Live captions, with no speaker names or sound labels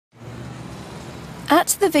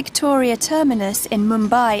At the Victoria Terminus in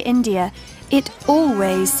Mumbai, India, it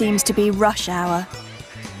always seems to be rush hour.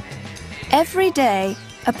 Every day,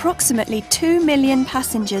 approximately 2 million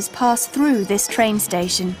passengers pass through this train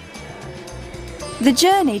station. The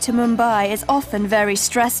journey to Mumbai is often very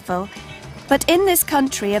stressful, but in this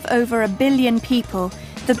country of over 1 billion people,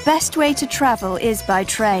 the best way to travel is by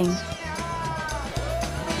train.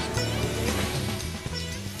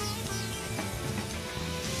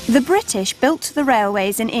 The British built the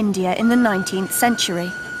railways in India in the 19th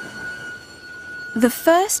century. The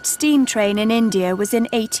first steam train in India was in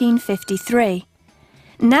 1853.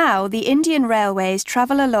 Now the Indian railways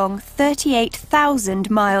travel along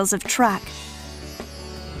 38,000 miles of track.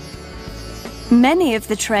 Many of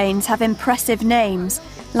the trains have impressive names,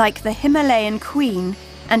 like the Himalayan Queen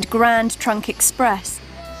and Grand Trunk Express.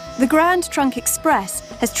 The Grand Trunk Express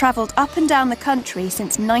has travelled up and down the country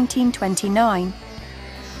since 1929.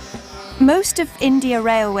 Most of India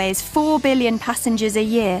Railways' 4 billion passengers a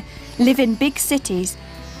year live in big cities,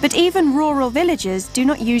 but even rural villagers do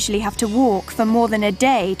not usually have to walk for more than a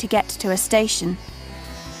day to get to a station.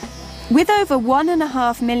 With over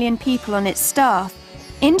 1.5 million people on its staff,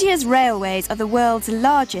 India's railways are the world's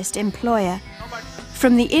largest employer.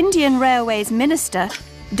 From the Indian Railways Minister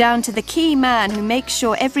down to the key man who makes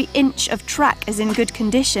sure every inch of track is in good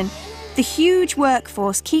condition, the huge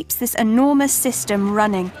workforce keeps this enormous system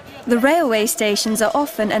running. The railway stations are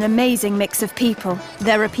often an amazing mix of people.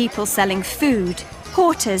 There are people selling food,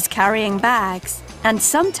 porters carrying bags, and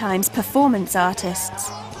sometimes performance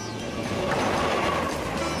artists.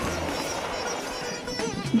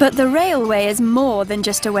 But the railway is more than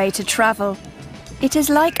just a way to travel. It is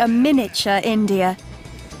like a miniature India.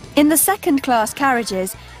 In the second-class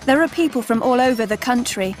carriages, there are people from all over the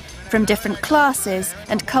country, from different classes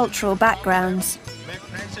and cultural backgrounds.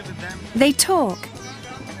 They talk,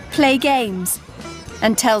 play games,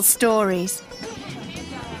 and tell stories.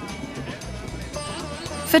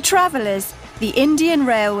 For travellers, the Indian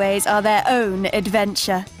railways are their own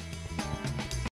adventure.